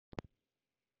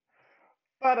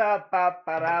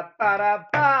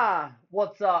Ba-da-ba-ba-da-ba-da-ba.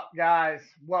 What's up, guys?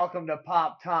 Welcome to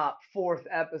Pop Top, fourth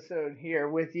episode here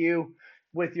with you,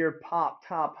 with your Pop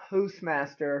Top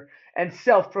hostmaster and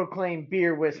self-proclaimed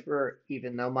beer whisperer,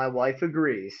 even though my wife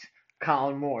agrees,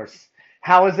 Colin Morse.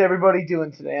 How is everybody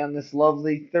doing today on this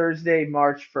lovely Thursday,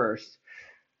 March 1st?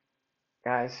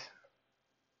 Guys,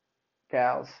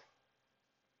 gals,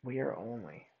 we are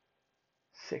only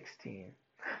 16,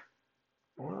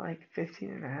 more like 15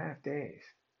 and a half days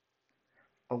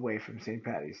away from St.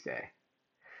 Patty's Day.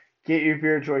 Get your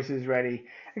beer choices ready.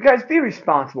 And guys, be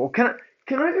responsible. Can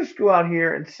I just go out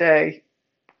here and say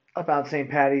about St.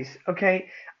 Patty's? Okay,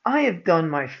 I have done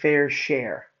my fair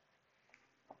share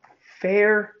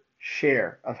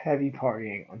of heavy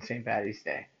partying on St. Patty's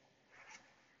Day.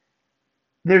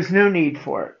 There's no need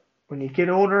for it. When you get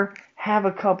older, have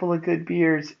a couple of good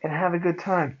beers and have a good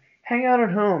time. Hang out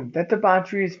at home. That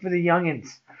debauchery is for the youngins.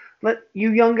 Let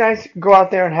you young guys go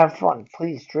out there and have fun.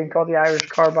 Please drink all the Irish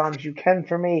car bombs you can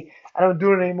for me. I don't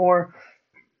do it anymore.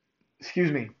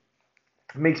 Excuse me.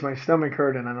 It makes my stomach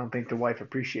hurt, and I don't think the wife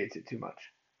appreciates it too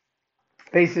much.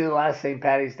 Basically, last St.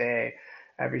 Patty's Day,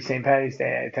 every St. Patty's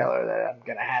Day, I tell her that I'm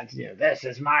gonna have this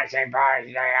is my St.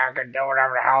 Patty's Day. I can do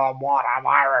whatever the hell I want. I'm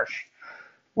Irish.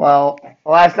 Well,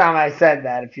 the last time I said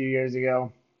that a few years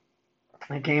ago,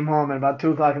 I came home at about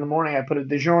 2 o'clock in the morning. I put a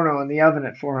DiGiorno in the oven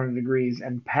at 400 degrees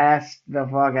and passed the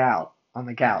fuck out on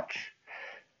the couch.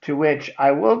 To which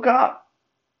I woke up.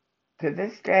 To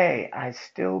this day, I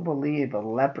still believe a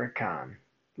leprechaun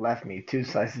left me 2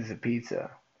 slices of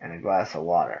pizza and a glass of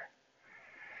water.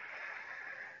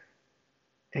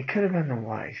 It could have been the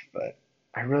wife, but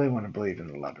I really want to believe in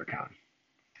the leprechaun.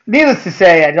 Needless to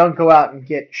say, I don't go out and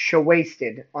get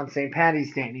wasted on St.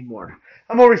 Patty's Day anymore.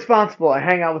 I'm more responsible. I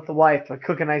hang out with the wife. I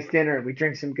cook a nice dinner. We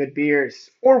drink some good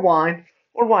beers or wine.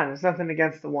 Or wine. There's nothing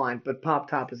against the wine, but Pop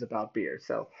Top is about beer.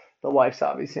 So the wife's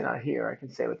obviously not here. I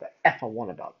can say what the F I want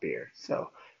about beer.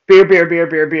 So beer, beer, beer,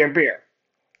 beer, beer, beer.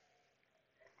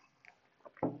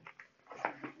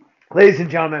 Ladies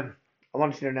and gentlemen, I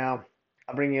want you to know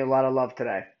I bring you a lot of love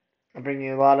today. I bring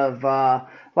you a lot of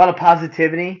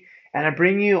positivity, and I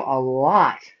bring you a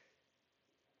lot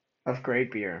of great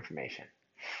beer information.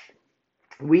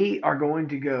 We are going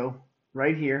to go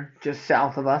right here, just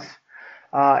south of us,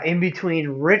 in between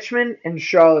Richmond and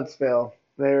Charlottesville.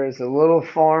 There is a little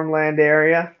farmland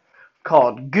area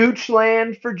called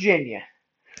Goochland, Virginia.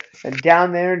 And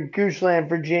down there in Goochland,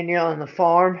 Virginia, on the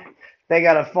farm, they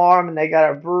got a farm and they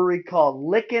got a brewery called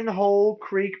Licking Hole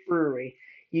Creek Brewery.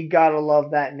 You gotta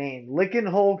love that name, Licking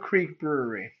Hole Creek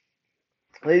Brewery.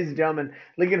 Ladies and gentlemen,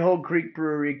 Licking Hole Creek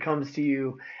Brewery comes to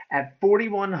you at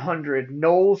 4100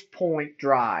 Knowles Point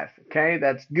Drive. Okay,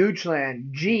 that's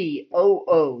Goochland, Goochland,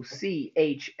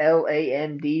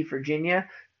 Virginia,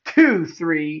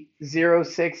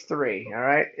 23063. All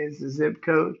right, is the zip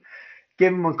code.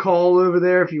 Give them a call over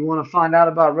there if you want to find out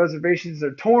about reservations.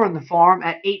 They're touring the farm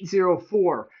at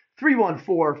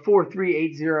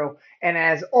 804-314-4380. And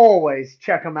as always,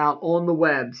 check them out on the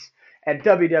webs at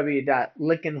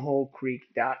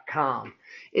www.lickandholecreek.com.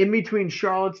 In between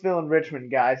Charlottesville and Richmond,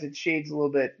 guys, it shades a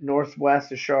little bit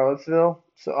northwest of Charlottesville,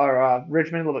 or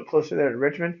Richmond, a little bit closer there to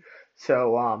Richmond.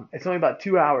 So it's only about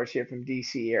 2 hours here from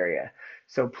DC area.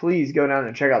 So please go down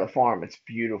and check out the farm. It's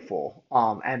beautiful.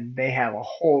 And they have a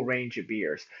whole range of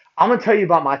beers. I'm gonna tell you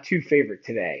about my two favorite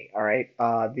today. All right.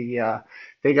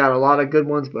 They got a lot of good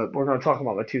ones, but we're gonna talk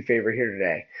about my two favorite here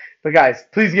today. But guys,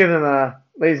 please give them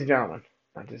ladies and gentlemen,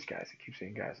 not just guys. I keep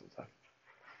saying guys and stuff.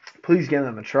 Please give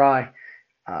them a try.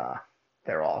 Uh,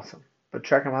 they're awesome. But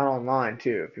check them out online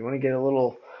too. If you want to get a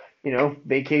little,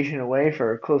 vacation away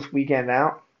for a close weekend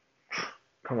out,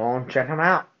 come on, check them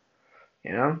out.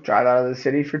 Drive out of the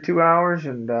city for 2 hours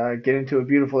and get into a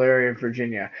beautiful area in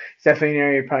Virginia. It's definitely an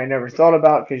area you probably never thought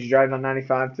about because you drive on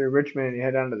 95 through Richmond and you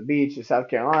head down to the beach to South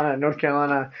Carolina, North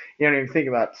Carolina. You don't even think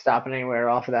about stopping anywhere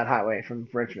off of that highway from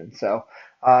Richmond. So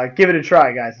give it a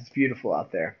try, guys. It's beautiful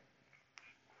out there.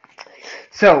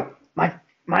 So my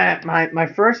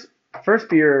first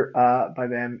beer by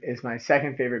them is my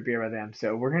second favorite beer by them.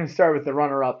 So we're gonna start with the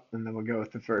runner up and then we'll go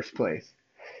with the first place.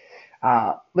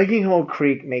 Licking Hole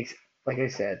Creek makes, like I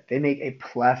said, they make a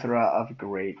plethora of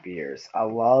great beers. I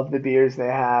love the beers they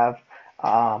have.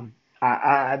 I've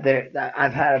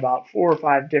had about 4 or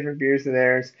 5 different beers of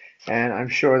theirs, and I'm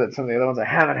sure that some of the other ones I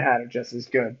haven't had are just as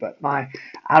good. But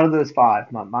out of those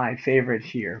five, my favorite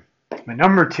here, my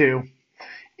number two,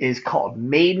 is called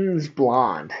Maiden's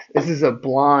Blonde. This is a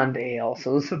blonde ale,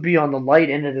 so this would be on the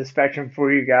light end of the spectrum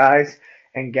for you guys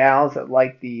and gals that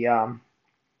like the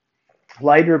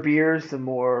lighter beers, the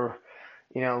more,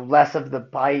 less of the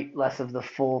bite, less of the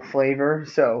full flavor.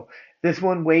 So This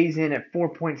one weighs in at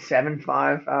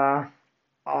 4.75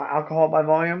 alcohol by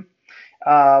volume,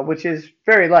 which is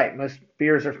very light. Most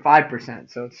beers are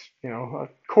 5%, so it's a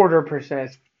quarter percent,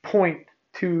 it's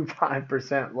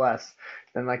 0.25% less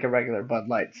than like a regular Bud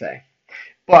Light, say.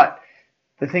 But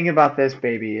the thing about this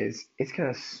baby is it's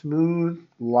got a smooth,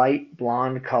 light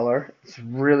blonde color. It's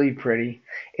really pretty.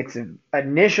 Its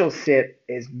initial sip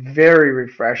is very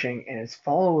refreshing and it's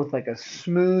followed with like a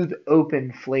smooth,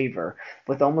 open flavor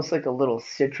with almost like a little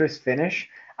citrus finish.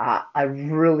 I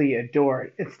really adore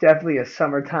it. It's definitely a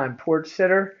summertime porch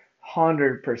sitter,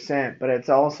 100%, but it's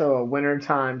also a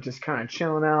wintertime just kind of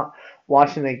chilling out,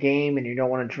 watching the game, and you don't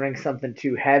want to drink something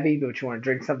too heavy, but you want to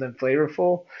drink something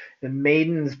flavorful. The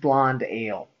Maiden's Blonde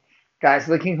Ale. Guys,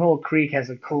 Licking Hole Creek has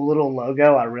a cool little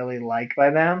logo I really like by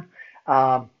them.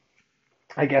 Um,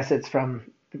 I guess it's from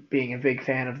being a big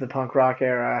fan of the punk rock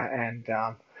era and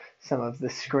some of the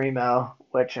screamo,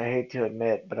 which I hate to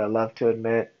admit, but I love to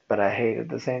admit, but I hate at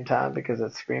the same time because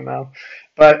it's screamo.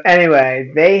 But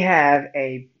anyway, they have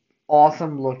a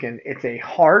awesome looking. It's a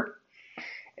heart.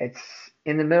 It's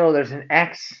in the middle. There's an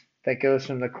X that goes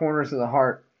from the corners of the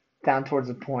heart down towards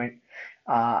the point.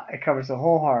 It covers the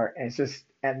whole heart,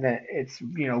 and then it's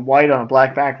white on a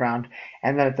black background,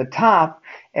 and then at the top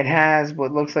it has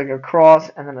what looks like a cross,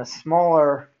 and then a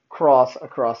smaller cross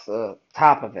across the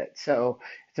top of it. So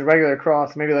it's a regular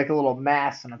cross, maybe like a little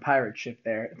mast on a pirate ship.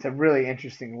 There, it's a really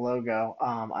interesting logo.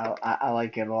 I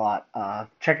like it a lot.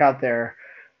 Check out their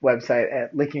website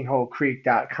at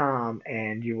lickingholecreek.com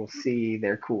and you will see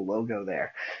their cool logo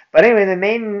there. But anyway, the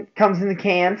Maiden comes in the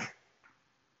cans,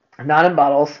 not in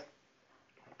bottles.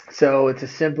 So it's a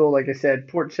simple, like I said,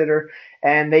 porch sitter,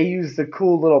 and they use the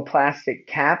cool little plastic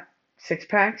cap 6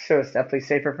 pack, so it's definitely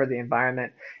safer for the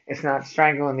environment. It's not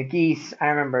strangling the geese. I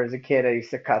remember as a kid, I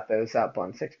used to cut those up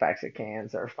on 6 packs of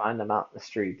cans or find them out in the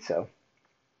street. So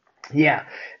yeah,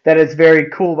 that is very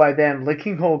cool by them.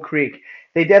 Licking Hole Creek.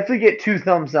 They definitely get 2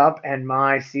 thumbs up and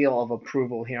my seal of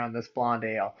approval here on this blonde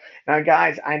ale. Now,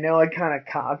 guys, I know I kind of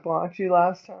cockblocked you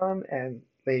last time, and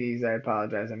ladies, I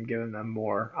apologize. I'm giving them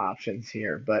more options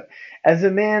here. But as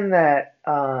a man that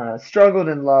struggled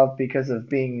in love because of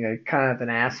being a kind of an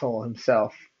asshole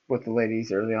himself with the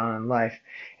ladies early on in life,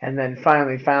 and then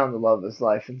finally found the love of his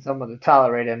life and someone to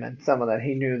tolerate him and someone that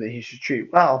he knew that he should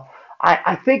treat well,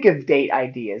 I think of date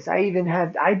ideas. I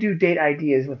do date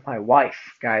ideas with my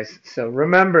wife, guys. So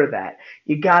remember that.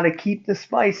 You gotta keep the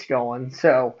spice going.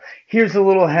 So here's a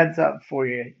little heads up for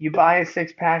you. You buy a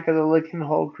 6 pack of the Licking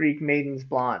Hole Creek Maiden's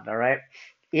Blonde, all right?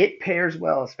 It pairs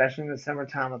well, especially in the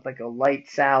summertime, with like a light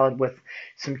salad with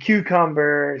some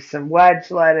cucumbers, some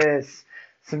wedge lettuce,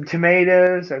 some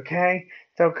tomatoes, okay?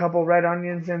 Throw a couple red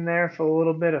onions in there for a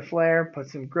little bit of flair. Put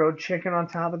some grilled chicken on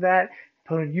top of that.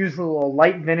 Use a little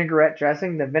light vinaigrette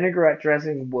dressing. The vinaigrette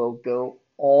dressing will go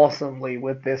awesomely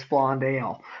with this blonde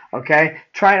ale. Okay,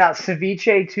 try it out.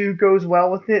 Ceviche too goes well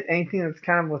with it. Anything that's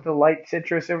kind of with a light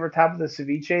citrus over top of the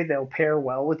ceviche, they'll pair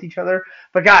well with each other.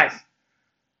 But guys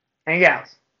and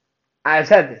gals, I've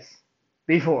said this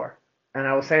before, and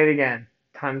I will say it again,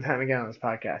 time and time again on this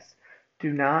podcast.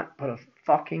 Do not put a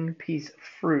fucking piece of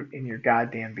fruit in your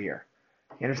goddamn beer.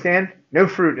 You understand? No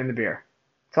fruit in the beer.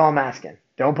 That's all I'm asking.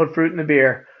 Don't put fruit in the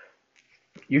beer.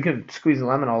 You can squeeze a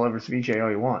lemon all over ceviche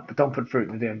all you want, but don't put fruit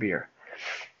in the damn beer.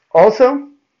 Also,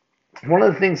 one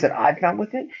of the things that I found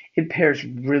with it, it pairs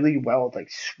really well with like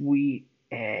sweet,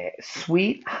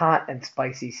 hot, and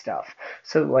spicy stuff.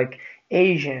 So like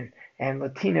Asian and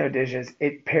Latino dishes,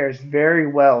 it pairs very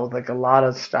well with like a lot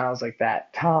of styles like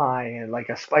that. Thai and like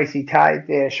a spicy Thai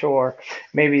dish, or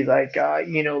maybe like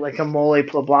like a mole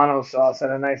poblano sauce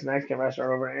at a nice Mexican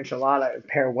restaurant over an enchilada. It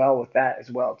pair well with that as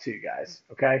well too, guys.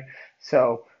 Okay,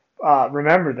 so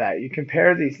remember that you can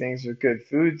pair these things with good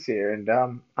foods here, and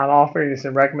I'm offering you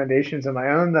some recommendations of my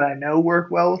own that I know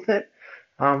work well with it.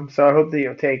 So I hope that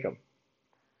you'll take them.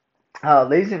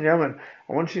 Ladies and gentlemen,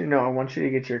 I want you to know, I want you to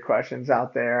get your questions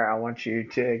out there. I want you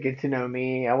to get to know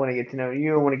me. I want to get to know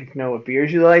you. I want to get to know what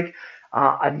beers you like.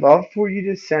 I'd love for you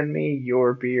to send me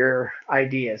your beer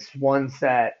ideas, ones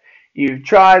that you've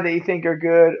tried that you think are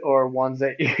good, or ones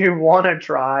that you want to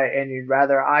try and you'd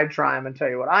rather I try them and tell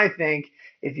you what I think,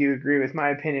 if you agree with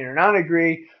my opinion or not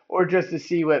agree, or just to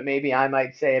see what maybe I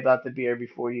might say about the beer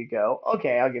before you go,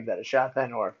 okay, I'll give that a shot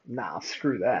then, or nah,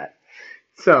 screw that.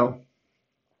 So,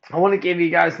 I want to give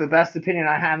you guys the best opinion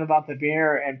I have about the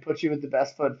beer and put you with the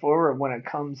best foot forward when it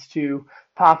comes to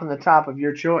popping the top of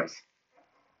your choice.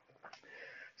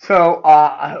 So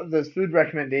I hope those food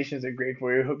recommendations are great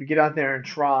for you. I hope you get out there and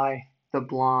try the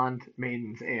Blonde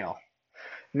Maiden's Ale.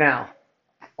 Now,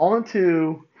 on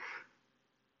to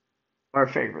our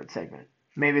favorite segment.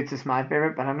 Maybe it's just my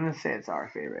favorite, but I'm gonna say it's our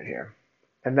favorite here,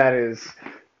 and that is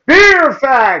beer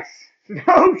facts.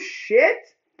 No shit.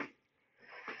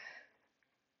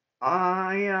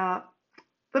 I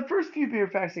The first few beer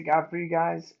facts I got for you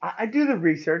guys, I do the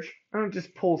research. I don't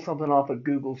just pull something off a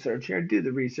Google search here. I do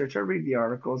the research. I read the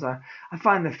articles. I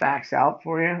find the facts out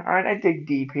for you. All right, I dig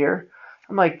deep here.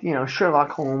 I'm like,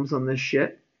 Sherlock Holmes on this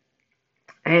shit.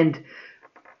 And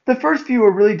the first few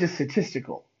are really just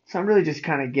statistical. So I'm really just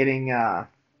kind of getting, I'm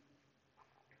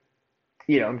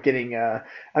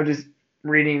just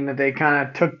reading that they kind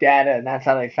of took data and that's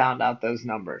how they found out those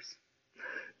numbers.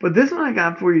 But this one I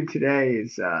got for you today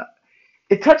is,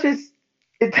 it touches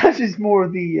it touches more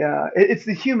the it's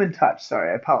the human touch.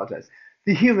 Sorry, I apologize.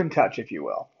 The human touch, if you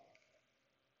will.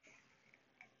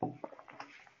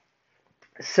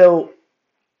 So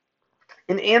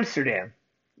in Amsterdam,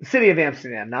 the city of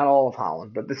Amsterdam, not all of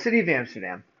Holland, but the city of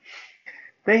Amsterdam,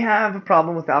 they have a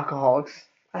problem with alcoholics,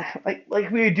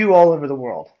 like we do all over the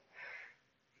world.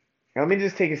 Now, let me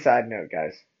just take a side note,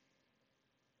 guys.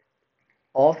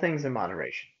 All things in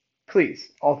moderation.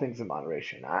 Please, all things in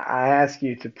moderation. I ask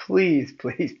you to please,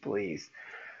 please, please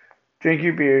drink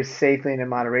your beers safely and in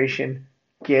moderation.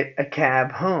 Get a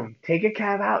cab home. Take a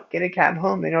cab out. Get a cab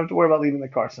home. They don't have to worry about leaving the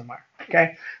car somewhere.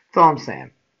 Okay? That's all I'm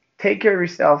saying. Take care of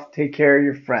yourself. Take care of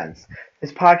your friends.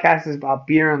 This podcast is about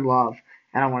beer and love,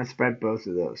 and I want to spread both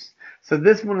of those. So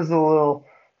this one is a little.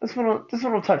 This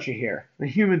one will touch you here. The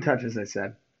human touch, as I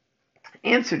said.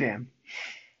 Amsterdam.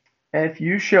 If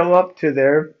you show up to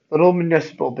their little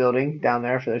municipal building down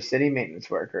there for their city maintenance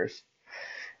workers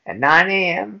at 9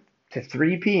 a.m. to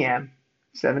 3 p.m.,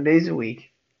 7 days a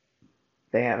week,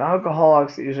 they have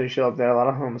alcoholics that usually show up there, a lot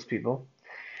of homeless people,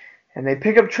 and they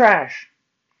pick up trash,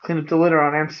 clean up the litter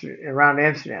around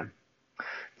Amsterdam.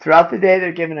 Throughout the day,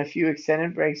 they're given a few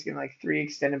extended breaks, given like 3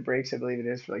 extended breaks, I believe it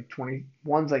is, for like 20.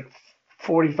 One's like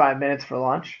 45 minutes for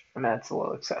lunch. I mean, that's a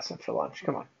little excessive for lunch.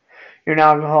 Come on. You're an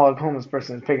alcoholic homeless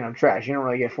person that's picking up trash. You don't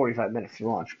really get 45 minutes for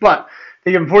lunch. But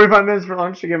they give them 45 minutes for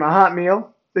lunch. They give them a hot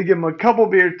meal. They give them a couple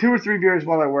beers, 2 or 3 beers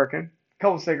while they're working, a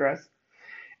couple cigarettes.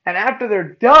 And after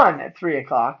they're done at 3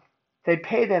 o'clock, they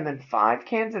pay them in 5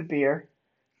 cans of beer,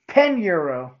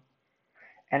 €10,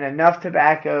 and enough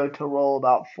tobacco to roll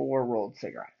about 4 rolled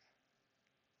cigarettes.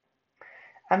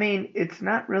 I mean, it's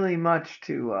not really much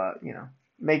to,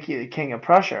 make you the king of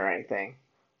Prussia or anything,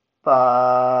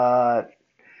 but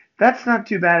that's not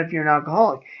too bad if you're an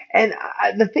alcoholic. And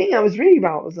the thing I was reading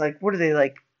about was like, what do they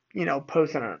like,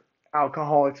 post on an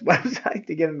alcoholic's website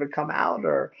to get them to come out,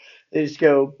 or they just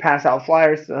go pass out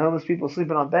flyers to the homeless people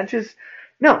sleeping on benches?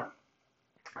 No.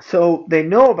 So they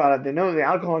know about it. They know the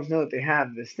alcoholics know that they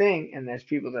have this thing, and there's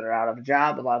people that are out of a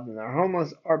job. A lot of them that are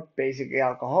homeless are basically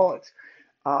alcoholics.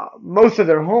 Most of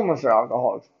their homeless are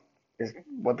alcoholics, is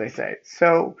what they say.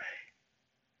 So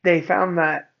they found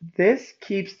that this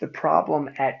keeps the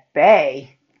problem at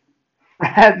bay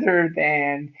rather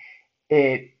than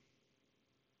it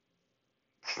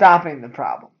stopping the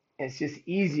problem. It's just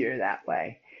easier that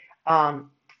way.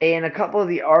 And a couple of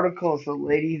the articles, the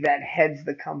lady that heads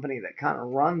the company that kind of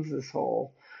runs this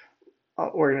whole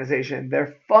organization,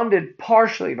 they're funded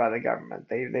partially by the government.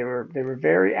 They were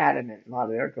very adamant in a lot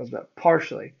of the articles about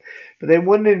partially, but they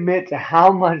wouldn't admit to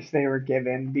how much they were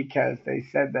given because they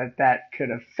said that that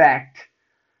could affect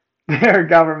their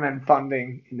government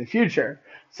funding in the future.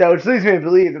 So which leads me to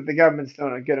believe that the government's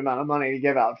throwing a good amount of money to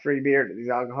give out free beer to these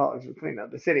alcoholics for cleaning up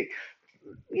the city.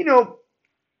 You know,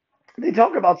 they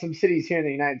talk about some cities here in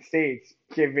the United States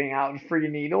giving out free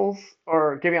needles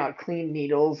or giving out clean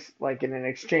needles like in an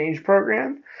exchange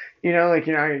program. Like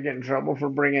you're not gonna get in trouble for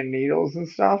bringing needles and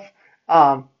stuff.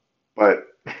 But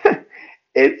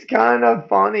it's kind of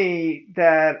funny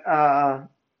that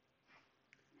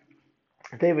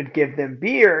they would give them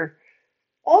beer.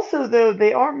 Also, though,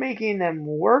 they are making them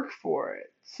work for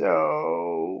it.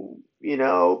 So,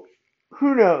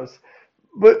 who knows?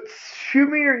 But shoot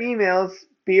me your emails,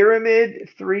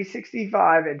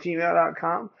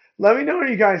 pyramid365@gmail.com. Let me know what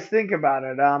you guys think about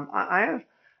it. I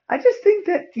just think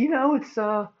that, it's,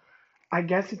 I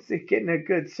guess it's getting a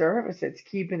good service. It's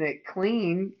keeping it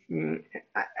clean.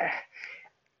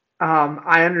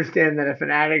 I understand that if an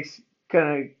addict's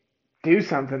gonna do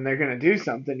something, they're gonna do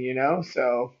something,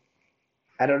 so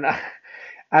I don't know.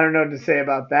 I don't know what to say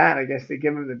about that. I guess they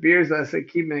give them the beers unless they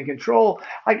keep them in control.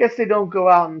 I guess they don't go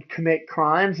out and commit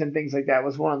crimes and things like that.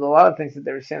 Was one of the lot of things that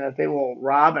they were saying that they won't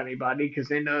rob anybody because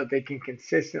they know that they can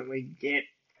consistently get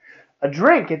a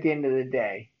drink at the end of the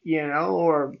day,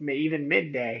 or even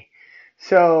midday.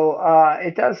 So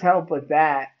it does help with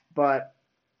that, but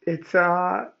it's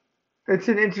it's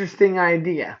an interesting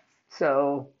idea.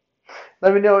 So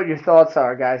Let me know what your thoughts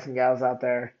are, guys and gals out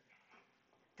there.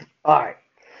 All right.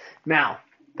 Now,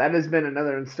 that has been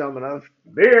another installment of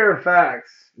Beer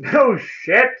Facts. No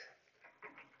shit.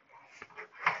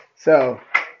 So,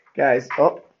 guys,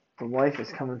 oh, the wife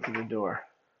is coming through the door.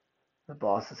 The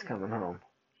boss is coming home.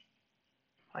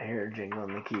 I hear her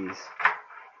jingling the keys.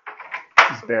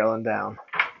 She's barreling down.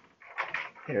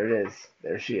 Here it is.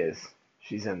 There she is.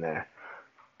 She's in there.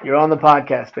 You're on the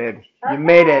podcast, babe. You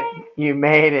made it. You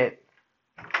made it.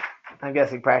 I'm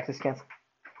guessing practice canceled?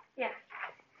 Yeah.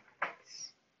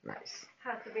 Nice.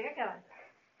 How's the beer going?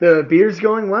 The beer's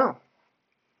going well.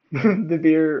 The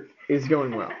beer is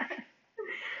going well.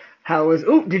 How was...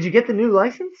 Oh, did you get the new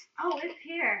license? Oh, it's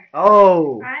here.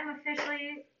 Oh. I'm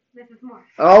officially Mrs. Morse.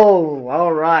 Oh,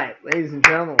 all right. Ladies and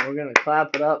gentlemen, we're going to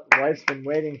clap it up. The wife's been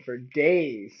waiting for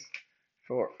days.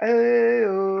 For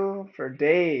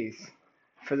days.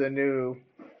 For the new...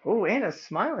 Oh, and a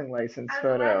smiling license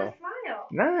photo. A smile.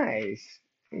 Nice.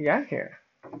 You got here.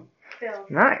 Bill.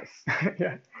 Nice.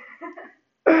 Yeah.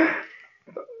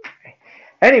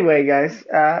 Anyway, guys,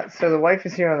 so the wife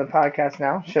is here on the podcast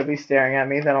now. She'll be staring at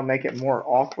me. That'll make it more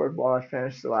awkward while I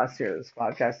finish the last year of this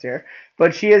podcast here.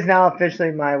 But she is now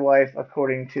officially my wife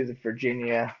according to the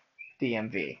Virginia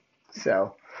DMV.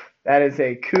 So that is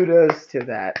a kudos to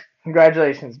that.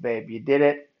 Congratulations, babe. You did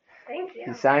it. Thank you.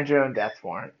 You signed your own death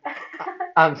warrant.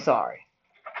 I'm sorry.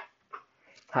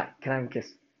 Hi, can I have a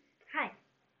kiss? Hi.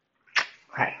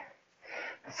 Hi.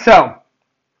 So,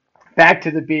 back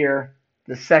to the beer,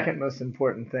 the second most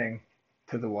important thing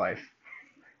to the wife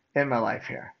in my life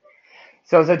here.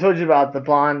 So, as I told you about the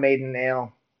blonde Maiden's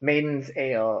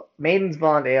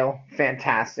Blonde Ale,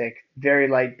 fantastic, very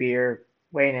light beer,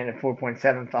 weighing in at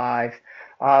 4.75.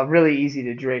 Really easy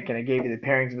to drink, and I gave you the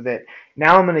pairings with it.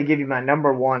 Now I'm going to give you my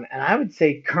number one, and I would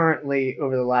say currently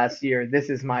over the last year, this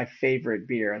is my favorite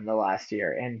beer in the last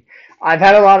year. And I've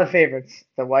had a lot of favorites.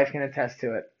 The wife can attest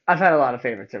to it. I've had a lot of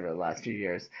favorites over the last few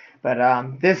years, but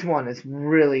this one is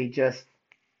really just,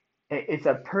 it's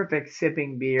a perfect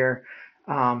sipping beer.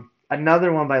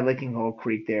 Another one by Licking Hole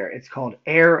Creek there. It's called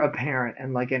Heir Apparent,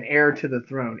 and like an heir to the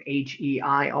throne,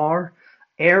 H-E-I-R.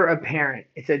 Heir Apparent.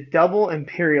 It's a double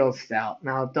imperial stout.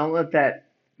 Now, don't let that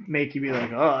make you be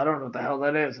like, oh, I don't know what the hell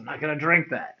that is. I'm not going to drink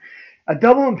that. A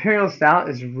double imperial stout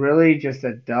is really just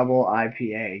a double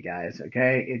IPA, guys,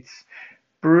 okay? It's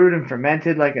brewed and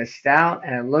fermented like a stout,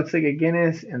 and it looks like a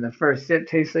Guinness, and the first sip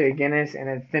tastes like a Guinness, and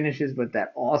it finishes with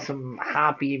that awesome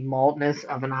hoppy maltness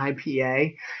of an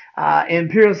IPA.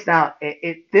 Imperial Stout,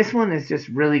 this one is just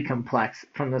really complex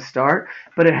from the start,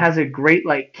 but it has a great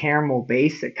like caramel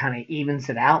base that kind of evens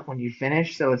it out when you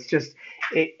finish. So it's just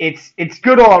it's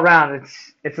good all around.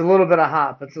 It's a little bit of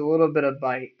hop, it's a little bit of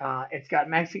bite. It's got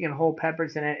Mexican whole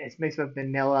peppers in it. It's mixed with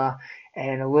vanilla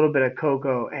and a little bit of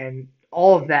cocoa, and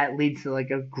all of that leads to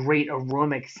like a great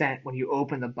aromatic scent when you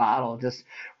open the bottle. Just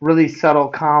really subtle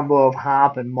combo of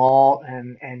hop and malt,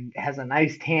 and has a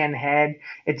nice tan head.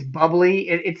 It's bubbly.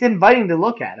 It's inviting to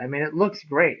look at. I mean, it looks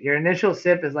great. Your initial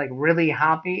sip is like really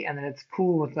hoppy, and then it's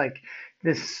cool with like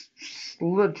this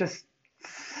just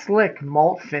slick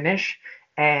malt finish,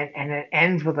 and it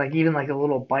ends with like even like a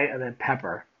little bite of the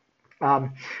pepper.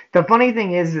 The funny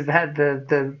thing is that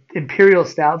the imperial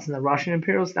stouts and the Russian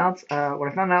imperial stouts,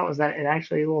 what I found out was that it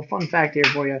actually, a little fun fact here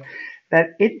for you,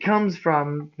 that it comes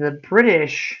from the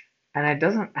British, and I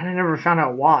never found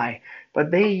out why, but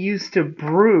they used to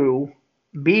brew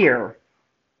beer,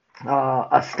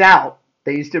 a stout.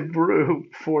 They used to brew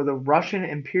for the Russian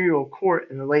imperial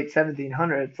court in the late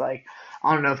 1700s. Like,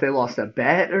 I don't know if they lost a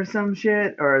bet or some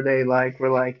shit, or they like were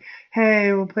like,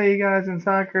 hey, we'll play you guys in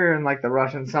soccer, and like the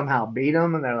Russians somehow beat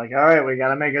them, and they're like, all right, we got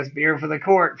to make us beer for the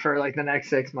court for like the next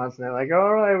 6 months, and they're like,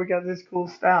 all right, we got this cool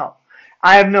stout.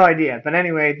 I have no idea, but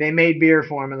anyway, they made beer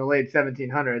for them in the late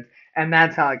 1700s, and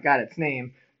that's how it got its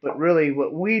name. But really,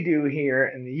 what we do here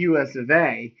in the U.S. of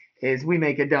A. is we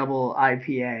make a double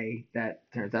IPA that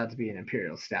turns out to be an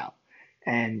imperial stout,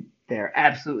 and they're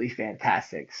absolutely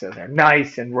fantastic. So they're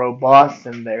nice and robust,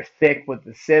 and they're thick with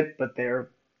the sip, but they're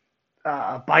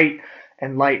bite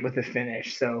and light with the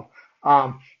finish. So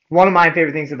one of my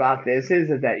favorite things about this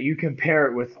is that you can pair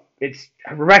it with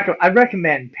I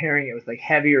recommend pairing it with like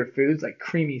heavier foods, like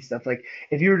creamy stuff. Like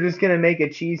if you were just gonna make a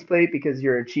cheese plate because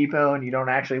you're a cheapo and you don't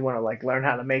actually want to like learn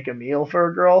how to make a meal for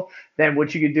a girl, then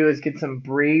what you could do is get some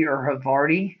brie or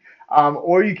Havarti,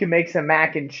 or you can make some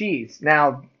mac and cheese.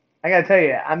 Now I gotta tell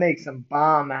you, I make some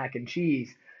bomb mac and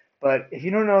cheese. But if you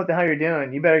don't know what the hell you're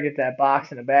doing, you better get that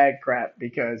box in a bag crap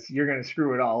because you're going to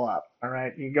screw it all up. All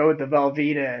right. You go with the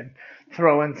Velveeta and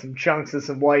throw in some chunks of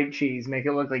some white cheese, make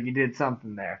it look like you did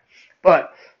something there.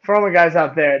 But for all the guys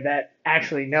out there that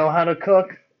actually know how to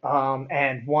cook,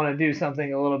 and want to do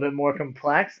something a little bit more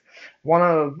complex, one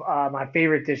of my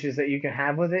favorite dishes that you can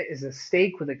have with it is a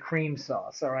steak with a cream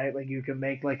sauce. All right, like you can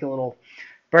make like a little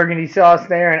burgundy sauce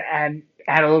there and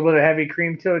add a little bit of heavy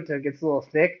cream to it till it gets a little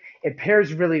thick. It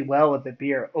pairs really well with the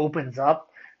beer. Opens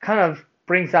up, kind of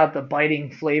brings out the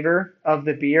biting flavor of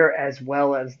the beer as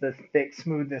well as the thick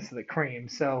smoothness of the cream.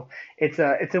 So it's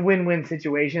a win-win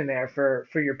situation there for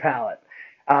your palate.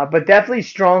 But definitely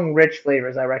strong, rich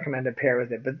flavors I recommend to pair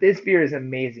with it. But this beer is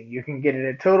amazing. You can get it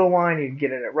at Total Wine, you can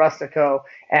get it at Rustico,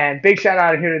 and big shout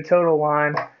out here to Total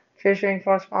Wine, fishing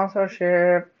for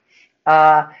sponsorship.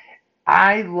 Uh,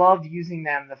 I love using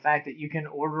them. The fact that you can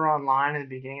order online at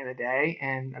the beginning of the day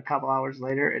and a couple hours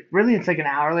later, it's like an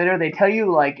hour later. They tell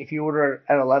you like if you order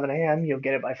at 11 a.m., you'll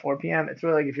get it by 4 p.m. It's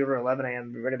really like if you order 11 a.m.,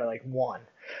 it'll be ready by like 1.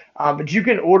 But you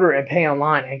can order and pay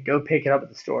online and go pick it up at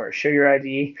the store. Show your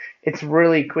ID. It's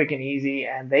really quick and easy,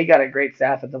 and they got a great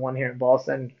staff at the one here in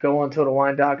Boston. Go on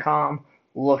TotalWine.com,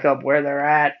 look up where they're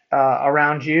at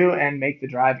around you, and make the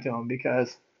drive to them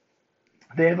because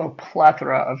they have a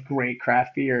plethora of great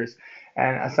craft beers.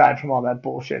 And aside from all that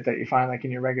bullshit that you find like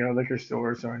in your regular liquor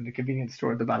stores or in the convenience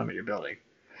store at the bottom of your building.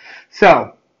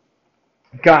 So,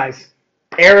 guys,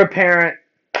 Heir Apparent,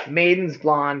 Maiden's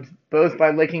Blonde, both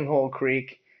by Licking Hole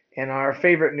Creek, in our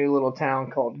favorite new little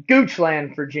town called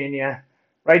Goochland, Virginia,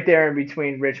 right there in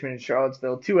between Richmond and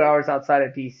Charlottesville, 2 hours outside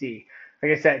of D.C.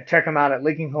 Like I said, check them out at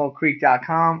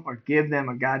lickingholecreek.com or give them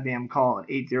a goddamn call at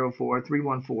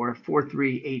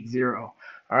 804-314-4380. All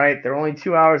right, they're only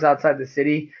 2 hours outside the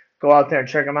city. Go out there and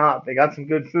check them out. They got some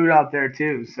good food out there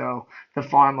too, so the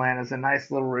farmland is a nice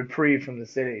little reprieve from the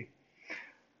city.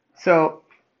 So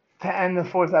to end the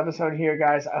fourth episode here,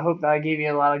 guys, I hope that I gave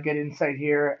you a lot of good insight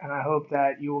here, and I hope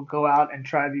that you will go out and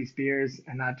try these beers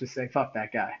and not just say, fuck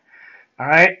that guy. All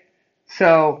right?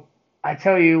 So I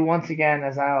tell you once again,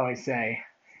 as I always say,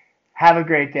 have a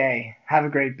great day, have a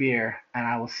great beer, and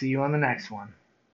I will see you on the next one.